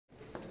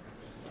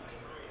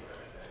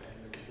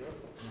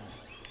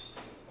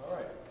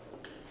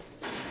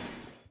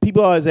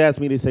People always ask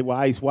me, they say, well,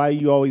 Ice, why are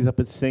you always up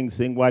at Sing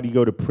Sing? Why do you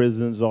go to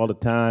prisons all the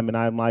time? And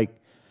I'm like,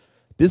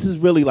 this is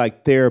really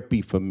like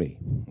therapy for me.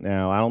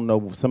 Now, I don't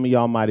know, some of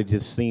y'all might have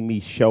just seen me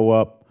show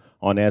up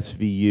on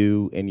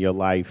SVU in your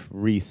life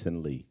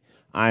recently.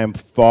 I am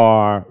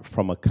far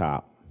from a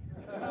cop.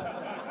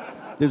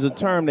 There's a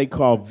term they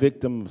call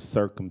victim of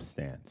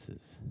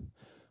circumstances.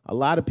 A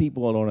lot of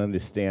people don't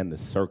understand the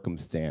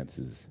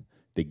circumstances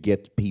that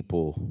get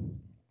people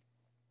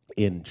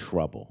in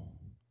trouble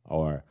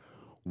or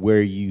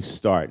where you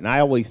start. And I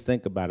always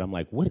think about it, I'm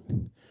like, what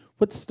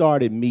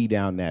started me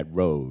down that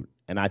road?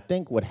 And I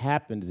think what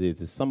happens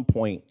is at some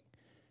point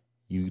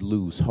you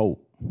lose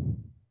hope.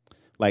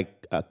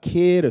 Like a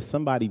kid or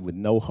somebody with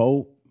no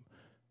hope,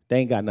 they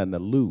ain't got nothing to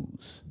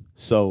lose.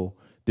 So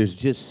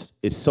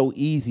it's so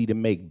easy to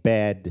make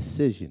bad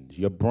decisions.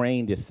 Your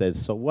brain just says,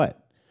 so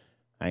what?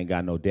 I ain't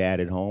got no dad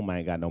at home, I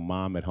ain't got no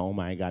mom at home,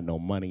 I ain't got no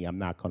money, I'm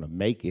not gonna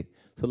make it,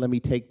 so let me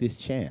take this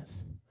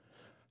chance.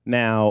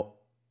 Now,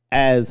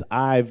 as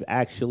I've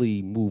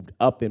actually moved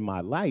up in my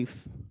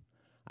life,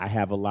 I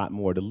have a lot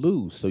more to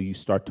lose, so you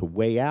start to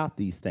weigh out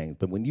these things.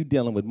 But when you're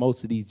dealing with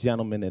most of these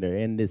gentlemen that are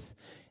in this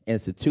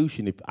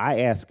institution, if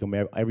I ask them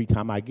every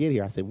time I get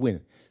here, I say,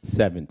 when?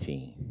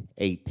 17,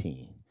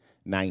 18.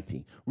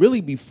 19.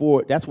 Really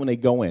before, that's when they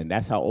go in.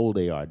 That's how old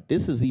they are.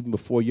 This is even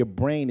before your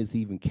brain is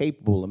even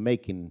capable of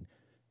making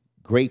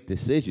great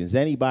decisions.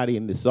 Anybody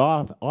in this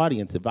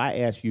audience, if I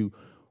ask you,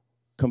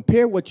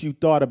 compare what you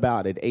thought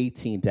about at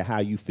 18 to how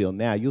you feel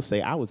now, you'll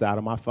say, I was out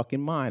of my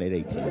fucking mind at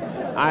 18.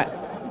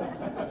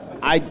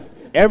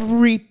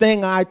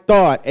 Everything I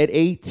thought at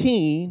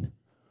 18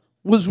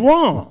 was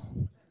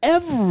wrong.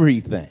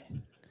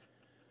 Everything.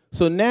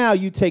 So now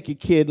you take a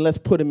kid, let's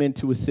put him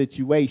into a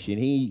situation.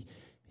 He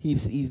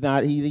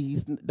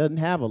doesn't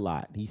have a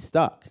lot. He's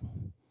stuck.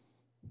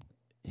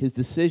 His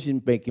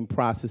decision-making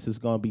process is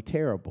going to be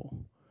terrible.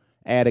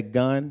 Add a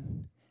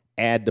gun,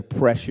 add the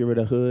pressure of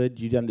the hood,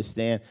 you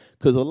understand?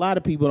 Because a lot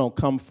of people don't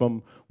come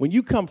from, when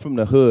you come from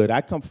the hood,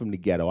 I come from the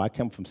ghetto, I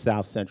come from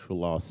South Central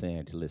Los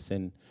Angeles,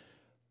 and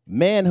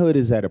manhood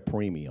is at a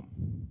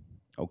premium,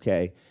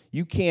 okay?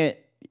 You can't,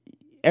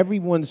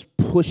 everyone's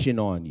pushing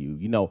on you.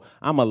 You know,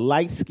 I'm a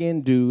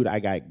light-skinned dude. I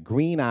got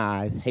green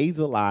eyes,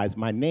 hazel eyes.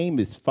 My name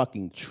is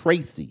fucking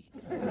Tracy.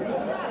 You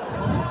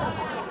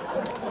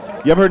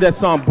ever heard that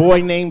song,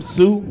 Boy Named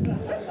Sue?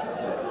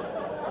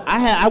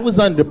 I was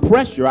under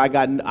pressure.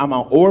 I'm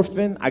an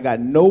orphan. I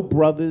got no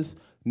brothers,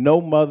 no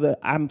mother.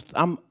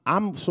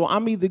 So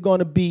I'm either going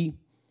to be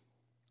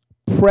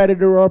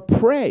predator or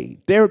prey.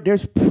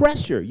 There's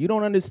pressure. You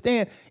don't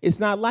understand. It's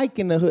not like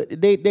in the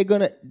hood.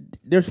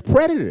 There's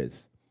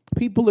predators.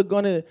 People are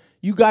gonna,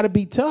 you gotta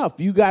be tough.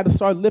 You gotta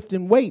start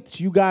lifting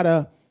weights. You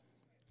gotta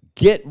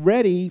get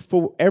ready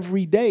for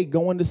every day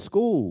going to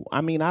school. I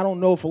mean, I don't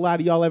know if a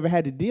lot of y'all ever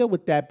had to deal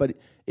with that, but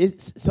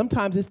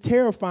sometimes it's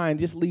terrifying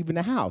just leaving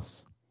the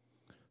house.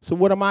 So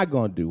what am I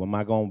gonna do? Am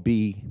I gonna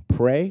be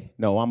prey?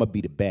 No, I'm gonna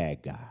be the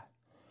bad guy.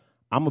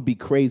 I'm gonna be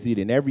crazier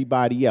than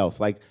everybody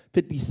else. Like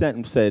 50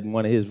 Cent said in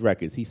one of his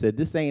records, he said,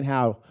 this ain't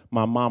how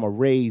my mama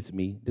raised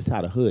me, this is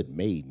how the hood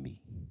made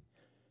me.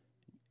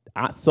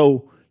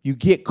 So you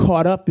get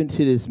caught up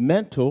into this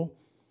mental,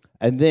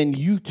 and then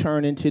you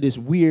turn into this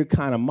weird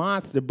kind of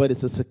monster, but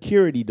it's a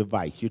security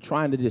device. You're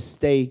trying to just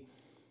stay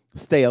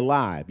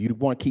alive. You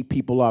want to keep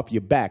people off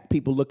your back.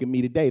 People look at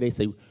me today, they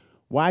say,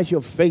 why is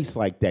your face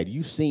like that?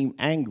 You seem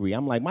angry.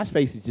 I'm like, my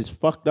face is just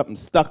fucked up and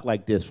stuck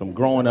like this from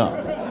growing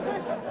up.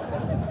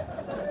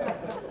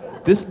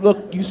 This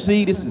look, you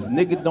see, this is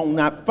nigga don't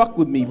not fuck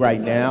with me right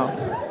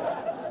now.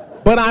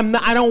 But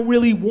I don't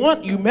really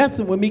want you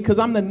messing with me because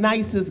I'm the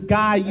nicest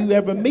guy you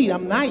ever meet.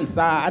 I'm nice.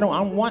 I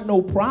don't want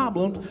no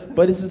problems,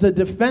 but this is a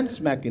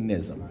defense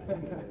mechanism.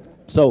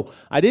 So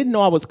I didn't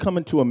know I was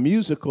coming to a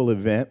musical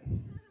event.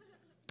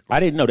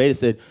 I didn't know. They just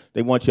said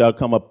they want y'all to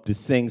come up to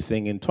sing,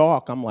 and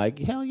talk. I'm like,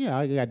 hell yeah,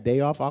 I got a day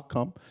off, I'll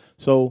come.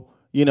 So,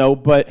 you know,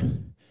 but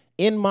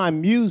in my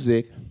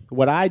music,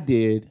 what I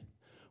did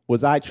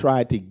was I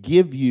tried to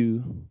give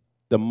you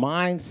the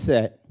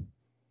mindset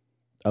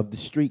of the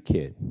street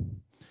kid.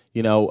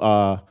 You know,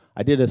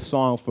 I did a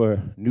song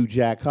for New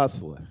Jack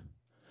Hustler,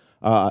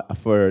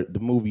 for the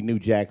movie New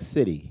Jack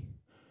City,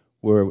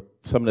 where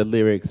some of the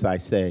lyrics I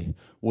say,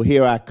 well,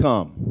 here I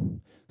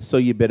come, so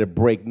you better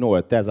break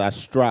north. As I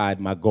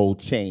stride, my gold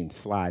chain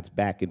slides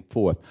back and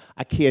forth.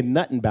 I care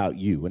nothing about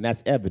you, and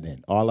that's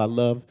evident. All I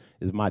love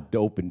is my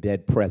dope and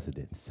dead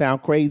president.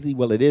 Sound crazy?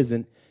 Well, it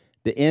isn't.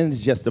 The ends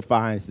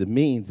justifies the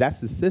means. That's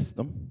the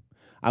system.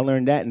 I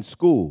learned that in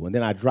school, and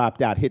then I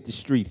dropped out, hit the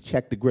streets,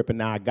 checked the grip, and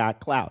now I got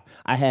clout.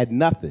 I had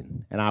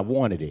nothing, and I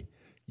wanted it.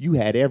 You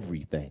had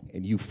everything,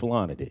 and you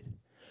flaunted it.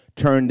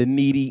 Turned the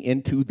needy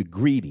into the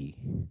greedy.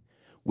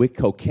 With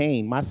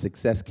cocaine, my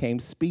success came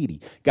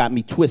speedy. Got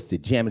me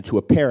twisted, jammed into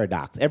a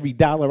paradox. Every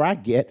dollar I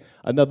get,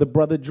 another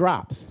brother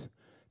drops.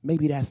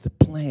 Maybe that's the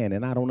plan,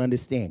 and I don't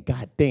understand.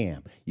 God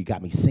damn, you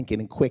got me sinking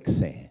in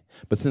quicksand.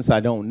 But since I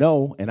don't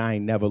know, and I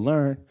ain't never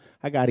learned,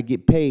 I got to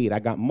get paid. I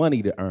got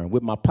money to earn.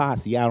 With my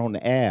posse out on the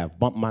Ave,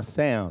 bump my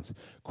sounds,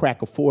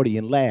 crack a 40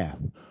 and laugh.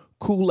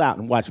 Cool out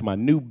and watch my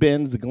new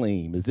Benz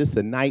gleam. Is this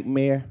a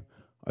nightmare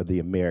or the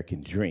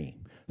American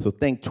dream? So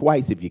think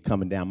twice if you're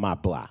coming down my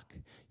block.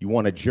 You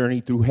want a journey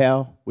through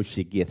hell where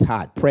shit gets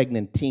hot?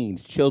 Pregnant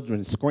teens,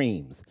 children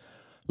screams.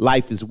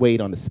 Life is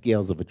weighed on the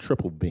scales of a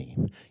triple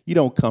beam. You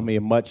don't come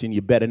here much and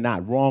you better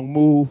not. Wrong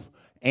move,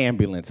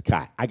 ambulance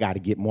cot. I got to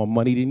get more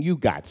money than you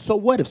got. So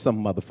what if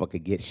some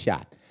motherfucker gets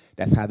shot?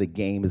 That's how the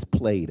game is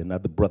played.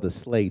 Another brother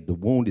slayed. The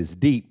wound is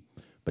deep,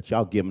 but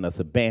y'all giving us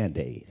a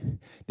Band-Aid.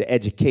 The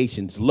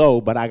education's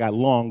low, but I got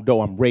long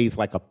dough. I'm raised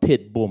like a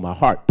pit bull. My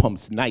heart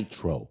pumps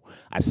nitro.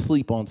 I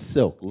sleep on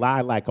silk,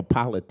 lie like a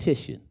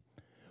politician.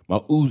 My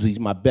Uzi's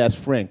my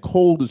best friend,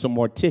 cold as a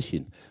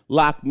mortician.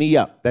 Lock me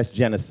up, that's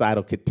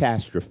genocidal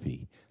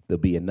catastrophe. There'll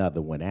be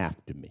another one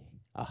after me,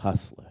 a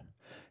hustler.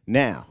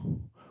 Now,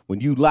 when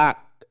you lock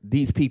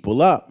these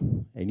people up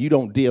and you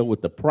don't deal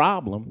with the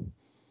problem,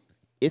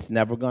 it's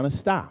never gonna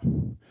stop.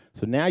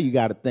 So now you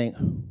gotta think,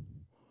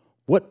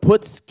 what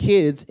puts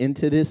kids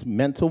into this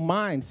mental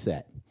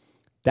mindset?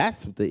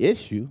 That's the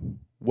issue.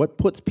 What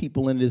puts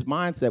people in this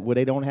mindset where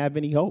they don't have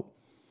any hope?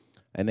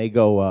 And they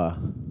go,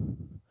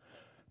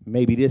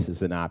 maybe this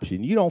is an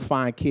option. You don't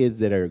find kids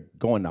that are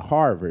going to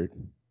Harvard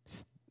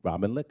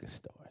robbing liquor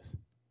stores.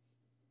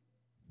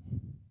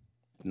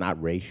 It's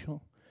not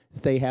racial.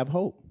 It's they have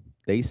hope.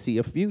 They see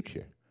a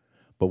future.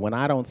 But when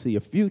I don't see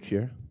a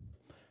future,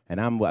 and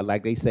I'm,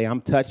 like they say,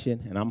 I'm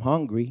touching and I'm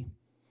hungry,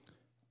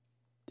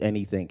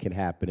 anything can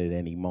happen at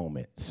any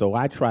moment. So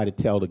I try to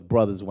tell the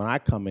brothers when I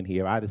come in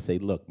here, I just say,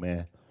 look,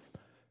 man,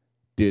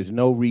 there's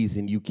no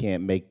reason you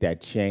can't make that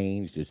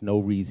change. There's no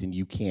reason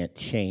you can't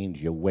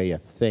change your way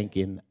of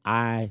thinking.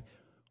 I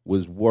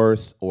was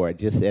worse or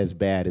just as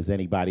bad as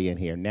anybody in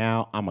here.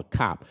 Now I'm a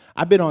cop.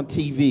 I've been on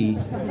TV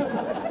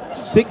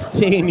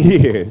 16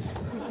 years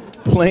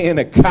playing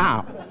a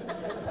cop.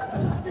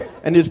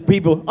 And there's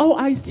people, oh,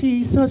 Ice-T,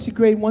 he's such a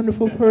great,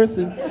 wonderful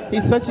person.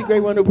 He's such a great,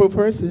 wonderful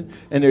person.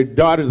 And their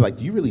daughter's like,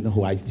 do you really know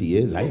who Ice-T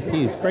is?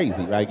 Ice-T is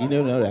crazy, right? You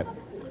don't know that.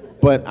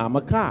 But I'm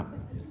a cop.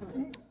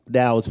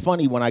 Now, it's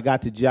funny, when I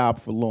got the job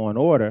for Law and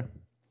Order,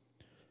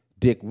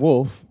 Dick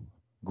Wolf,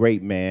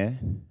 great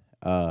man,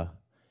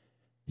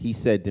 he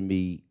said to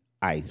me,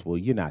 Ice, well,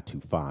 you're not too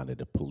fond of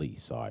the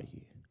police, are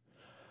you?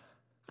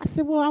 I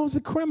said, well, I was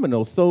a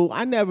criminal, so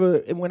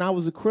when I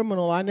was a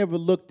criminal, I never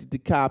looked at the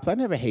cops. I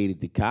never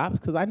hated the cops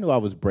because I knew I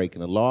was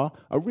breaking the law.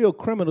 A real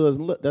criminal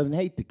doesn't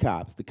hate the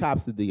cops. The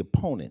cops are the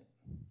opponent.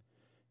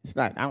 It's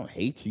not, I don't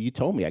hate you. You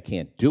told me I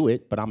can't do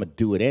it, but I'm going to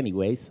do it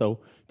anyway. So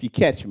if you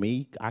catch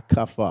me, I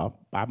cuff up,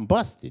 I'm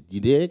busted,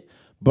 you dig?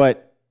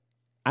 But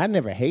I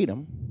never hate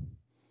him.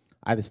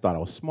 I just thought I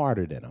was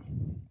smarter than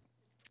him.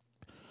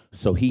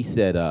 So he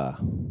said,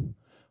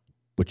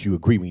 but you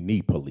agree we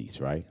need police,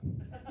 right?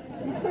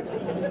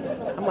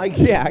 I'm like,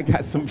 yeah, I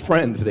got some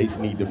friends they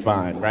need to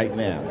find right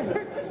now.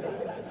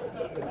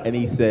 And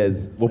he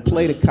says, well,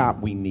 play the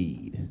cop we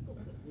need.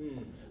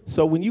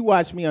 So when you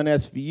watch me on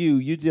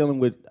SVU, you're dealing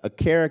with a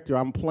character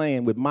I'm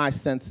playing with my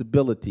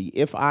sensibility.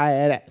 If I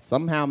had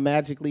somehow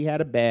magically had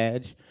a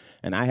badge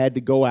and I had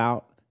to go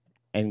out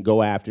and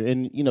go after,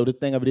 and you know, the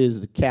thing of it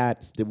is the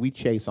cats that we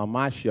chase on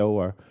my show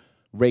are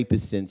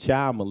rapists and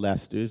child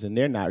molesters, and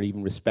they're not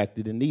even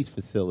respected in these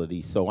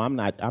facilities. So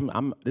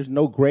there's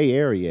no gray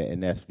area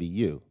in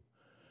SVU.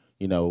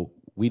 You know,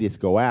 we just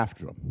go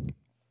after them.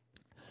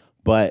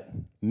 But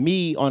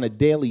me, on a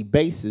daily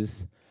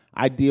basis,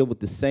 I deal with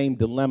the same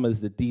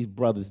dilemmas that these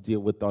brothers deal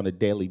with on a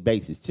daily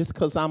basis. Just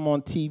because I'm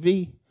on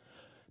TV,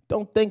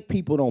 don't think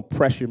people don't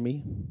pressure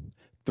me,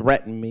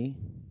 threaten me.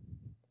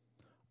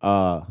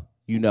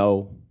 You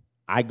know,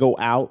 I go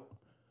out,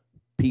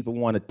 people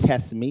want to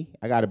test me.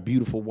 I got a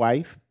beautiful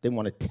wife. They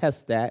want to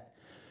test that.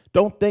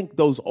 Don't think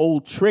those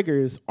old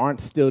triggers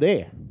aren't still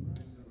there.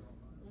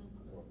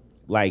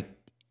 Like,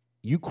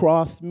 you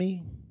crossed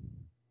me,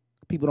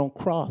 people don't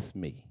cross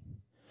me.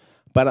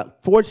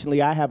 But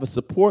fortunately, I have a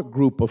support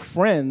group of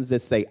friends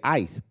that say,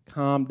 Ice,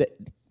 calm down.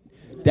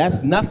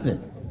 That's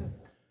nothing.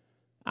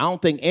 I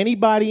don't think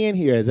anybody in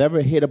here has ever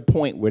hit a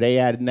point where they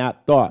had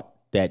not thought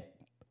that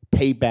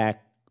payback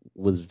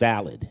was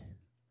valid.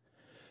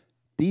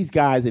 These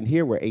guys in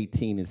here were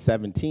 18 and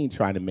 17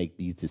 trying to make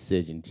these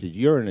decisions.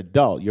 You're an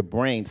adult, your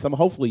brain,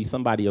 hopefully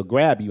somebody will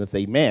grab you and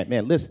say, man,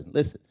 listen.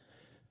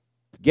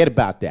 Forget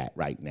about that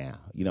right now.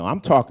 You know, I'm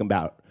talking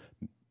about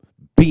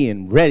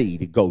being ready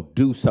to go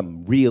do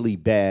some really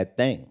bad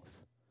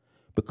things.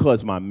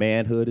 Because my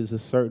manhood is a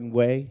certain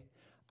way,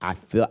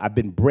 I've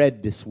been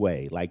bred this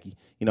way. Like,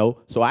 you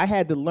know, so I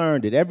had to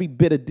learn that every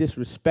bit of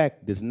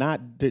disrespect does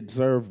not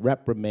deserve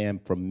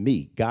reprimand from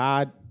me.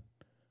 God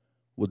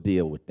will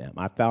deal with them.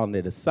 I found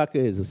that a sucker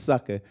is a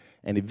sucker,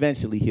 and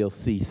eventually he'll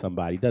see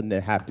somebody. Doesn't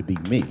have to be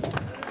me.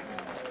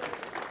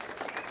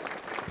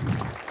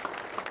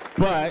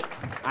 But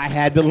I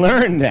had to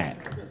learn that.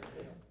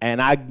 And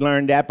I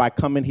learned that by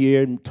coming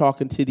here and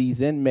talking to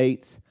these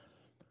inmates.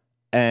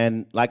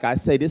 And like I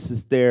say, this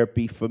is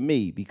therapy for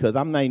me because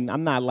I'm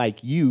not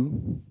like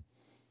you.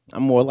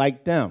 I'm more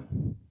like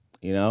them,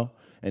 you know?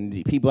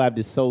 And people have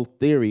this whole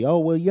theory, oh,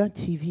 well, you're on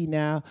TV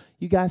now,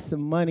 you got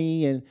some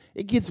money, and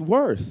it gets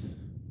worse.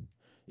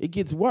 It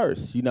gets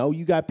worse, you know?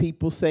 You got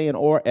people saying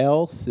or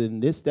else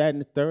and this, that,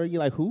 and the third. You're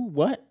like, who,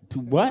 what, to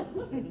what?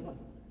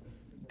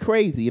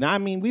 Crazy. And I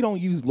mean, we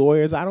don't use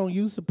lawyers. I don't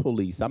use the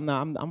police.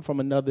 I'm from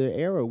another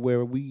era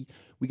where we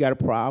got a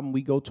problem,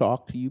 we go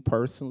talk to you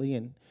personally,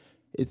 and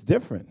it's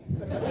different.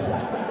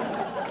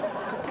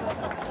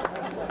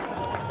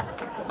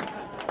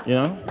 You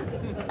know?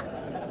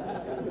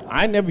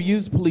 I never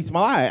use the police in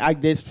my life. I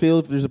just feel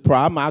if there's a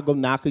problem, I'll go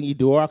knock on your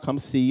door, I'll come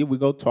see you, we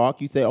go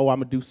talk. You say, oh, I'm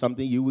gonna do something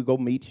to you, we go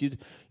meet you.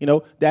 You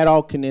know, that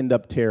all can end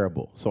up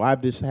terrible. So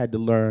I've just had to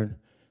learn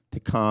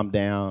to calm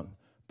down.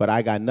 But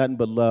I got nothing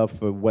but love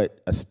for what,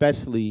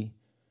 especially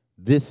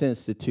this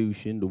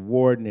institution, the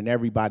warden and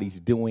everybody's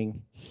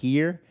doing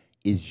here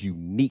is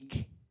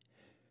unique.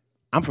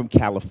 I'm from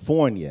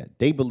California.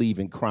 They believe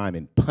in crime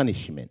and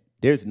punishment.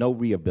 There's no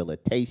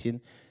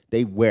rehabilitation.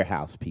 They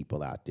warehouse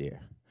people out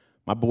there.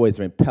 My boys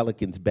are in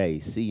Pelicans Bay,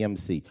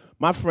 CMC.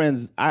 My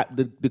friends,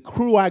 the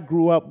crew I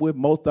grew up with,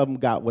 most of them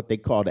got what they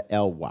call the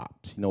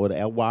LWOPs. You know what an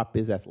LWOP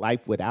is? That's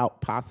life without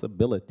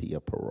possibility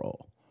of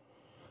parole.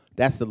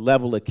 That's the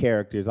level of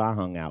characters I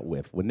hung out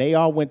with. When they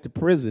all went to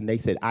prison, they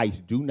said, ICE,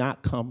 do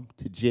not come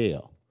to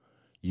jail.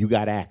 You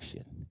got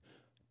action.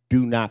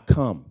 Do not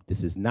come.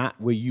 This is not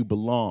where you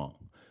belong.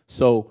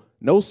 So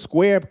no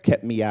square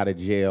kept me out of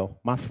jail.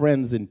 My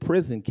friends in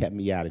prison kept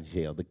me out of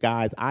jail. The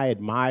guys I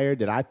admired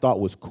that I thought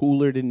was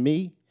cooler than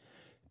me,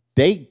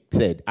 they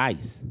said,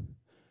 ICE,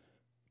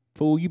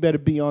 fool, you better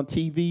be on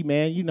TV,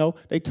 man. You know,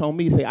 they told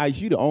me, say, ICE,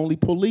 you the only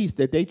police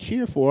that they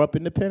cheer for up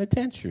in the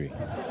penitentiary.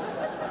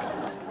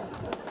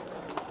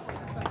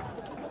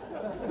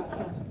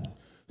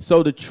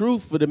 So the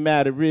truth of the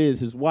matter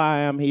is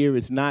why I'm here.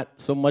 It's not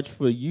so much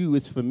for you,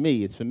 it's for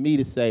me. It's for me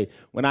to say,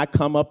 when I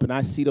come up and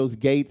I see those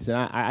gates, and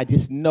I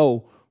just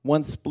know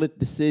one split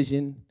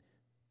decision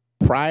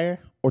prior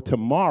or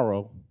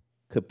tomorrow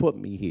could put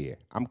me here.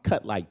 I'm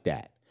cut like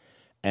that.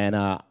 And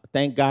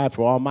thank God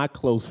for all my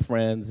close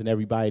friends and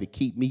everybody to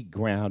keep me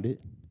grounded.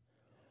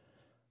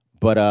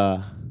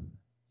 But,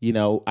 you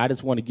know, I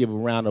just want to give a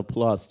round of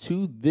applause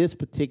to this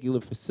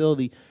particular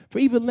facility for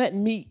even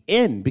letting me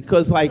in,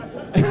 because, like,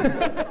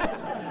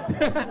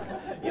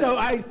 you know,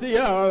 I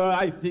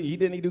see, he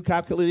didn't do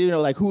calculation, you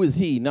know, like, who is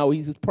he? No,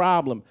 he's his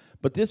problem.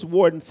 But this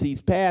warden sees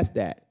past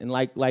that. And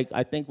like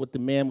I think what the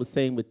man was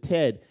saying with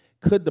Ted,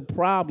 could the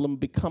problem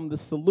become the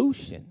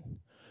solution?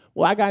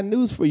 Well, I got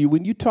news for you.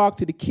 When you talk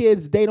to the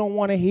kids, they don't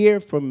want to hear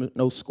from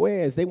no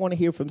squares. They want to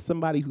hear from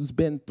somebody who's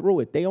been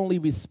through it. They only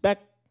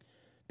respect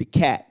the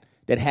cat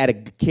that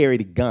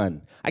carried a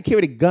gun. I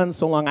carried a gun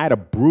so long I had a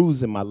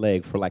bruise in my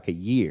leg for like a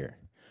year.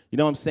 You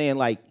know what I'm saying?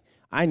 Like,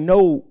 I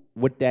know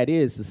what that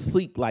is to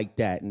sleep like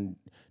that and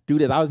do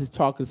this. I was just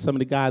talking to some of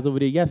the guys over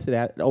there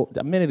yesterday,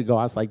 a minute ago.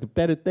 I was like, the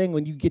better thing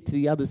when you get to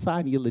the other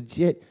side and you're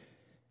legit,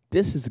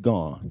 this is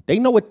gone. They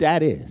know what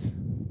that is.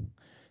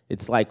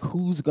 It's like,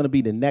 who's gonna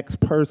be the next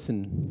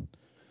person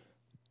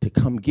to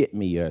come get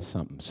me or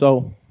something?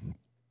 So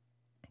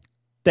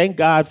thank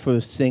God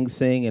for Sing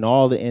Sing and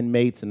all the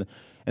inmates and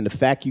the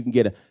fact you can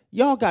get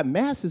y'all got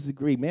master's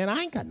degree, man.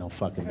 I ain't got no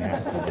fucking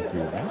master's degree,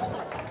 man.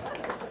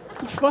 What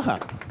the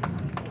fuck?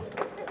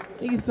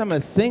 You get something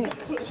to sing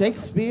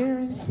Shakespeare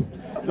and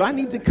shit? Do I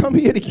need to come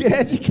here to get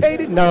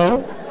educated?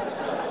 No.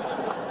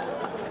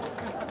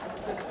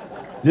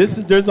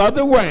 There's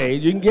other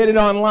ways. You can get it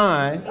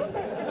online.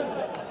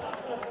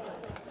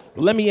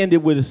 But let me end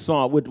it with a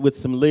song, with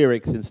some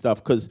lyrics and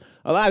stuff, because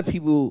a lot of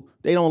people,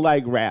 they don't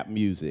like rap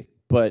music,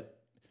 but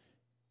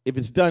if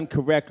it's done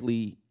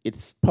correctly,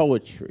 it's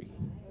poetry.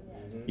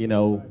 You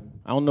know,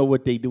 I don't know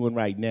what they doing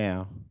right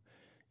now,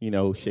 you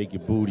know, shake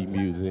your booty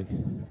music.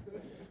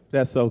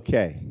 That's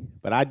okay.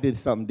 But I did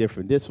something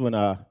different. This one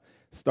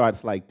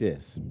starts like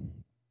this.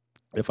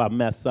 If I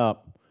mess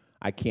up,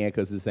 I can't,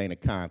 because this ain't a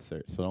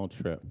concert, so don't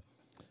trip.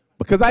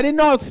 Because I didn't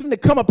know I was going to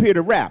come up here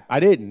to rap. I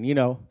didn't, you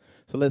know.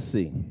 So let's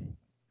see.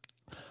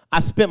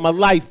 I spent my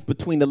life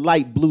between the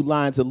light blue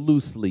lines of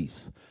loose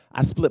leaves.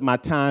 I split my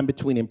time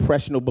between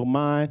impressionable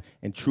mind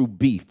and true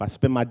beef. I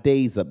spend my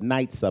days up,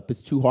 nights up.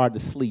 It's too hard to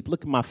sleep.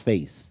 Look at my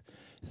face.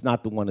 It's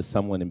not the one of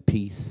someone in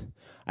peace.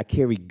 I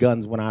carry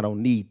guns when I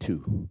don't need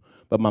to.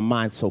 But my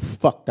mind's so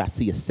fucked, I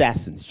see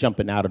assassins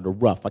jumping out of the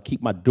rough. I keep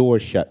my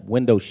doors shut,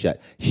 windows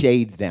shut,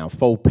 shades down,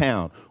 4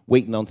 pound,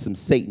 waiting on some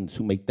Satans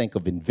who may think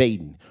of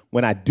invading.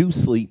 When I do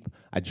sleep,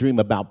 I dream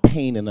about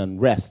pain and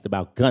unrest,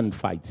 about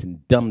gunfights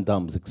and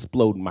dum-dums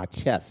exploding my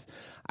chest.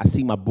 I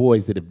see my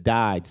boys that have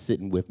died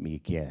sitting with me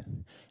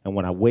again. And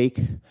when I wake,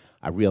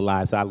 I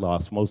realize I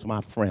lost most of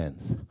my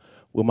friends.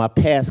 Will my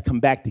past come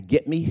back to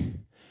get me?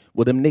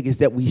 Will them niggas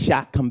that we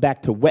shot come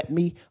back to wet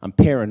me? I'm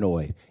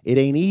paranoid. It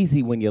ain't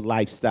easy when your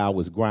lifestyle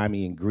was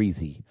grimy and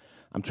greasy.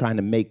 I'm trying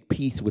to make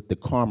peace with the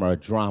karma or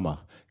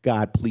drama.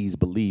 God, please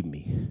believe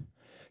me.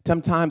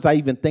 Sometimes I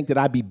even think that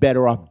I'd be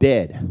better off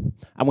dead.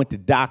 I went to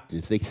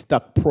doctors. They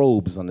stuck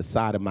probes on the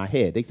side of my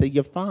head. They say,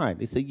 you're fine.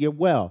 They say, you're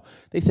well.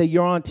 They say,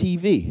 you're on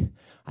TV.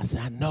 I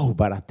said, I know,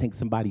 but I think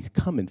somebody's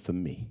coming for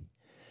me.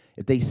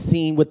 If they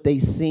seen what they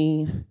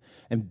seen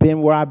and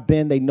been where I've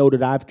been, they know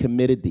that I've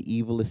committed the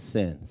evilest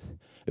sins.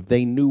 If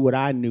they knew what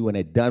I knew and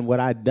had done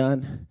what I'd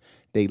done,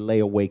 they lay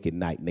awake at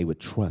night and they would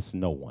trust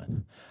no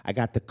one. I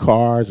got the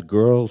cars,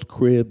 girls,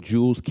 crib,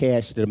 jewels,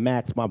 cash to the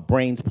max. My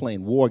brain's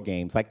playing war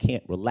games. I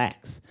can't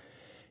relax.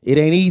 It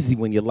ain't easy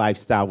when your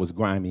lifestyle was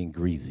grimy and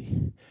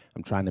greasy.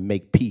 I'm trying to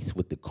make peace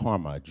with the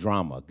karma,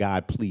 drama.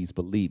 God, please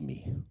believe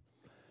me.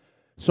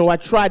 So I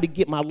tried to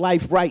get my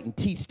life right and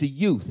teach the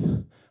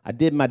youth. I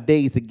did my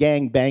days of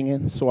gang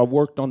banging, so I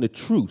worked on the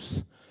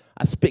truce.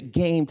 I spit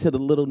game to the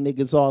little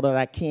niggas all that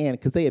I can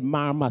because they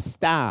admire my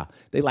style.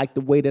 They like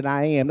the way that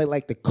I am. They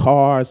like the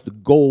cars, the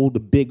gold, the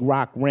big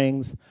rock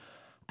rings.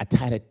 I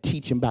try to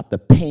teach them about the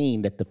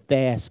pain that the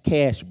fast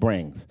cash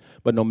brings.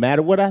 But no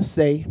matter what I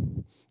say,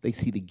 they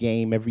see the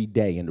game every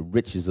day, and the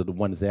riches are the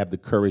ones that have the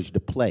courage to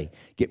play.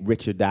 Get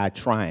rich or die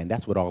trying.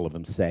 That's what all of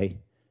them say.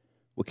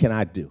 What can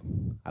I do?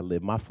 I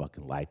live my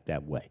fucking life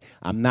that way.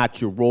 I'm not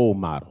your role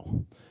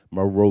model.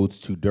 My road's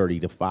too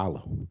dirty to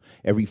follow.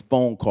 Every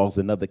phone call's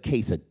another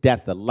case of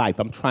death or life.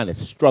 I'm trying to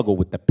struggle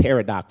with the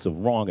paradox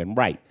of wrong and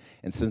right.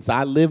 And since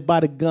I live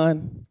by the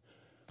gun,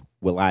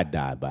 will I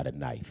die by the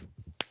knife?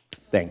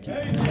 Thank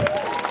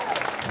you.